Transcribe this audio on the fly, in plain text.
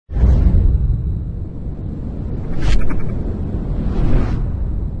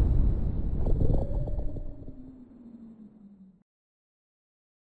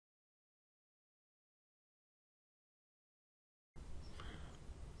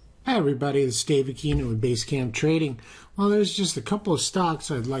Hi everybody, this is David Keenan with Basecamp Trading. Well, there's just a couple of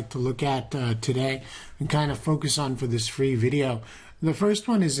stocks I'd like to look at today and kind of focus on for this free video. The first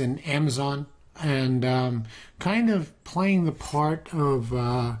one is in Amazon and kind of playing the part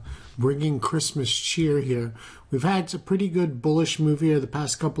of bringing Christmas cheer here. We've had a pretty good bullish move here the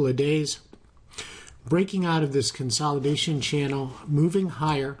past couple of days, breaking out of this consolidation channel, moving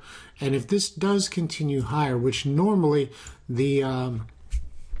higher, and if this does continue higher, which normally the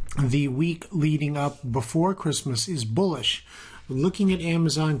week leading up before Christmas is bullish. Looking at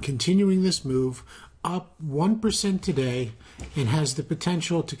Amazon continuing this move up 1% today and has the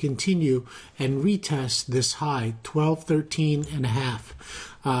potential to continue and retest this high 12.13 and a half.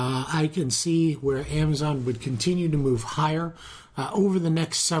 I can see where Amazon would continue to move higher over the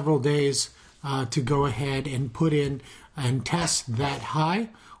next several days to go ahead and put in and test that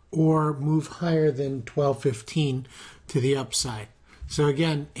high or move higher than 12.15 to the upside. So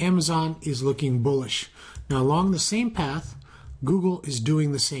again, Amazon is looking bullish. Now along the same path, Google is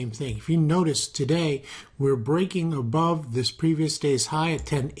doing the same thing. If you notice today, we're breaking above this previous day's high at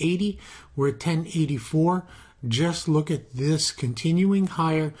 1080. We're at 1084. Just look at this continuing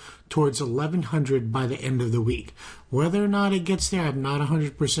higher towards 1100 by the end of the week. Whether or not it gets there, I'm not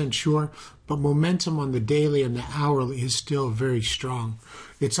 100% sure, but momentum on the daily and the hourly is still very strong.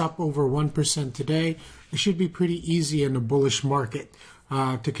 It's up over 1% today. It should be pretty easy in a bullish market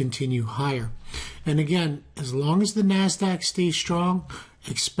to continue higher. And again, as long as the NASDAQ stays strong,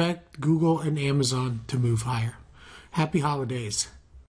 expect Google and Amazon to move higher. Happy holidays.